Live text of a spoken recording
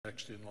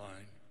next in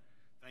line.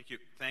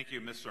 Thank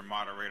you, Mr.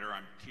 Moderator.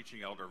 I'm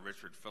Teaching Elder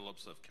Richard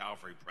Phillips of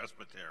Calvary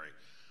Presbytery.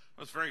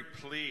 I was very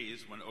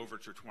pleased when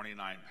Overture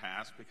 29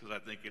 passed because I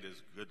think it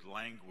is good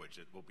language.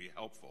 It will be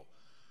helpful.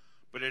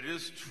 But it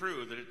is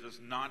true that it does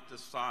not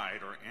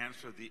decide or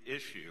answer the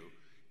issue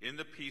in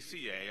the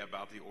PCA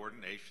about the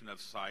ordination of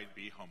Side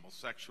B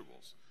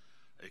homosexuals.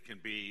 It can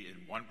be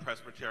in one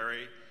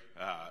presbytery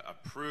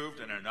approved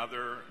and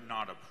another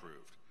not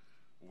approved.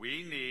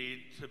 We need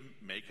to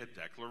make a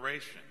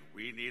declaration.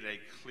 We need a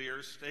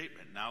clear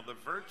statement. Now, the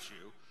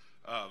virtue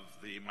of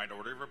the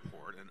Minority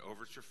Report in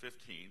Overture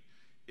 15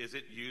 is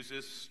it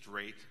uses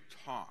straight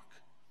talk.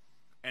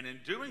 And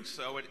in doing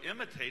so, it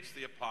imitates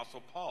the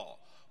Apostle Paul.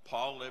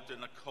 Paul lived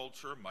in a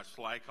culture much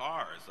like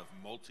ours of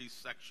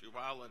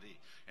multisexuality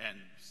and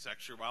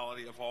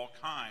sexuality of all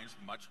kinds,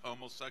 much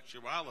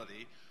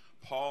homosexuality.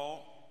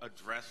 Paul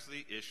addressed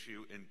the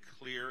issue in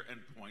clear and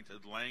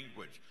pointed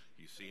language.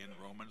 You see in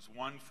Romans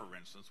 1, for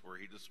instance, where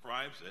he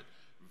describes it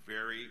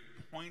very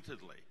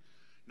pointedly.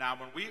 Now,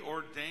 when we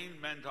ordain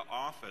men to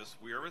office,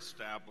 we are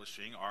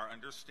establishing our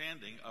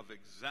understanding of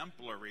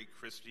exemplary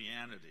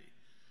Christianity.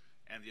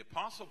 And the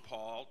Apostle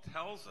Paul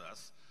tells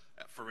us,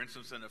 for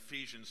instance, in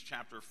Ephesians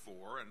chapter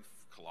 4 and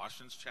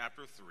Colossians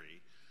chapter 3,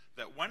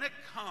 that when it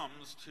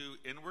comes to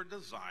inward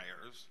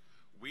desires,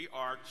 we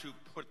are to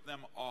put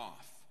them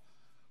off.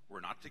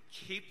 We're not to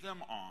keep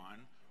them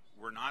on.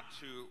 We're not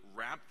to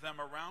wrap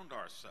them around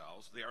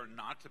ourselves. They are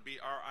not to be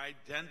our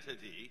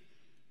identity.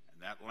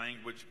 And that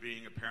language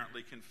being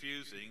apparently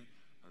confusing,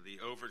 the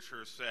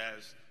Overture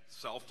says,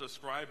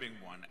 self-describing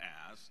one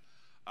as,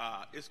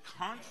 is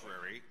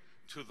contrary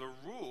to the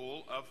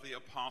rule of the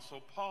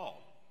Apostle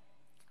Paul.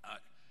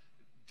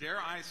 Dare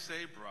I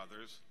say,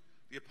 brothers,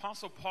 the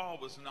Apostle Paul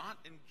was not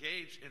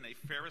engaged in a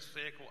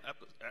Pharisaical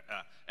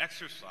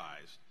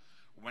exercise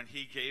when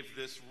he gave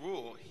this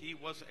rule. He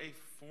was a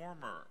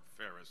former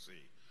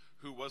Pharisee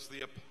who was the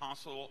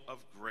apostle of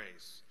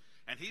grace.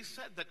 And he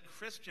said that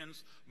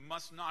Christians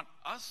must not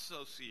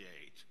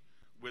associate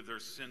with their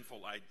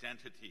sinful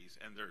identities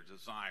and their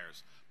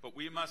desires, but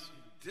we must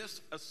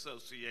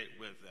disassociate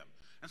with them.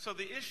 And so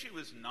the issue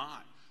is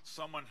not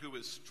someone who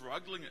is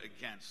struggling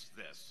against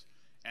this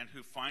and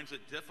who finds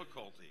it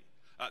difficult.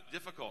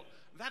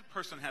 That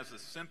person has the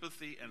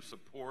sympathy and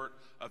support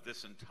of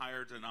this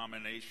entire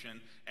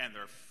denomination and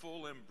their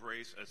full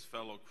embrace as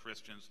fellow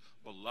Christians,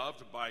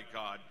 beloved by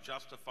God,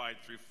 justified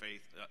through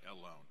faith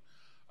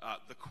alone.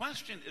 The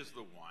question is the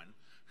one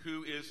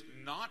who is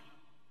not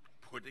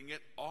putting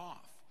it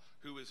off,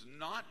 who is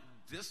not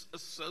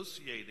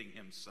disassociating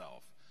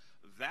himself.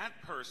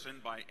 That person,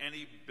 by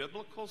any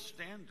biblical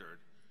standard,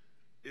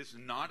 is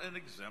not an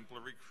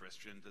exemplary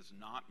Christian, does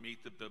not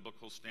meet the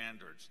biblical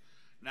standards.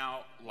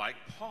 Now, like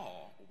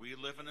Paul, we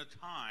live in a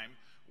time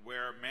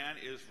where man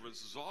is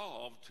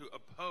resolved to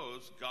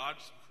oppose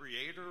God's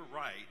creator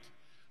right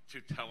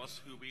to tell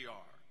us who we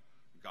are.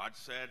 God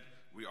said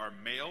we are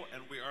male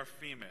and we are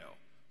female.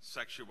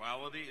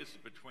 Sexuality is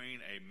between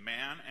a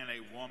man and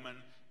a woman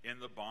in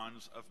the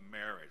bonds of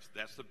marriage.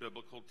 That's the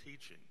biblical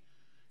teaching.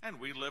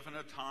 And we live in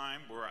a time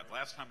where,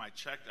 last time I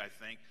checked, I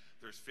think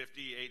there's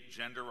 58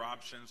 gender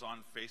options on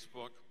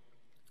Facebook.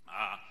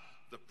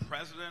 The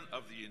President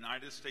of the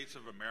United States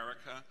of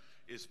America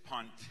is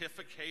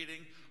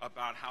pontificating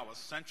about how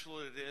essential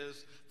it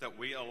is that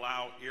we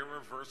allow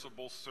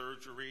irreversible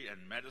surgery and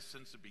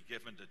medicines to be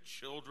given to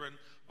children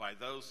by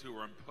those who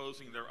are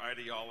imposing their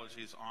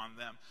ideologies on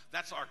them.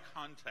 That's our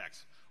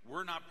context.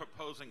 We're not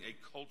proposing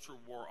a culture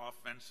war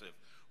offensive.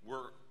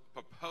 We're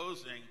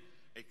proposing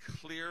a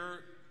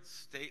clear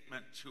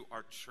statement to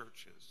our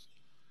churches.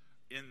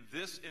 In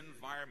this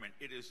environment,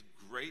 it is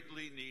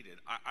greatly needed.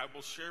 I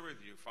will share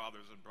with you,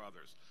 fathers and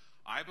brothers,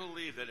 I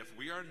believe that if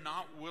we are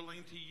not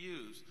willing to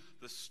use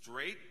the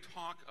straight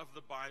talk of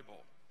the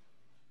Bible,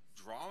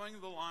 drawing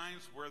the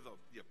lines where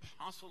the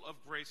apostle of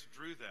grace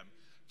drew them,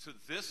 to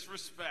this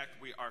respect,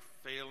 we are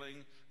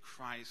failing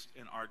Christ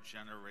in our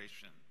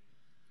generation.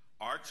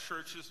 Our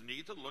churches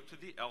need to look to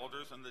the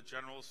elders and the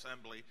General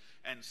Assembly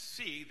and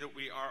see that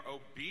we are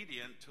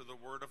obedient to the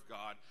Word of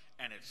God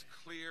and its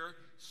clear,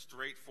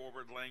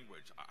 straightforward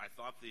language. I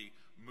thought the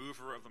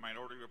mover of the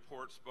Minority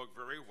Report spoke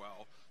very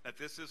well that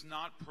this is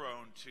not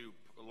prone to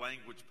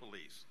language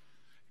police.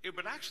 It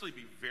would actually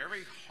be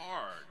very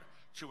hard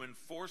to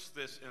enforce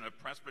this in a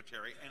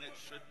presbytery, and it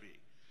should be.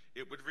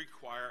 It would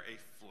require a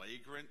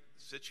flagrant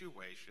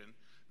situation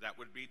that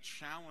would be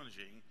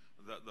challenging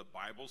the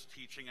Bible's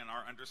teaching and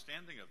our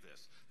understanding of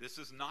this. This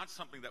is not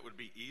something that would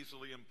be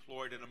easily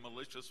employed in a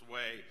malicious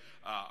way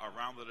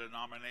around the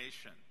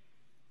denomination.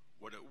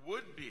 What it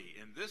would be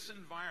in this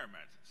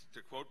environment,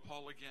 to quote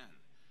Paul again,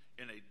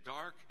 in a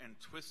dark and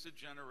twisted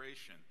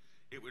generation,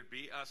 it would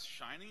be us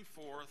shining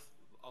forth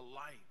a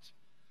light,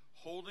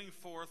 holding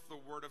forth the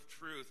word of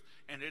truth,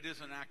 and it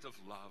is an act of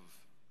love.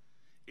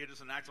 It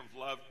is an act of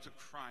love to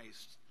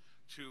Christ,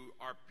 to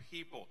our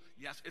people.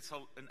 Yes, it's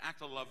an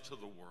act of love to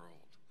the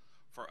world.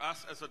 For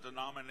us as a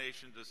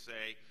denomination to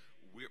say,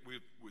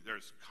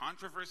 there's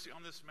controversy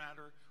on this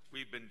matter,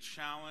 we've been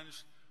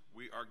challenged,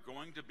 We are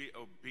going to be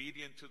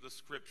obedient to the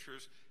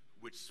scriptures,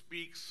 which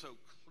speak so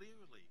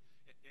clearly.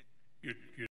 You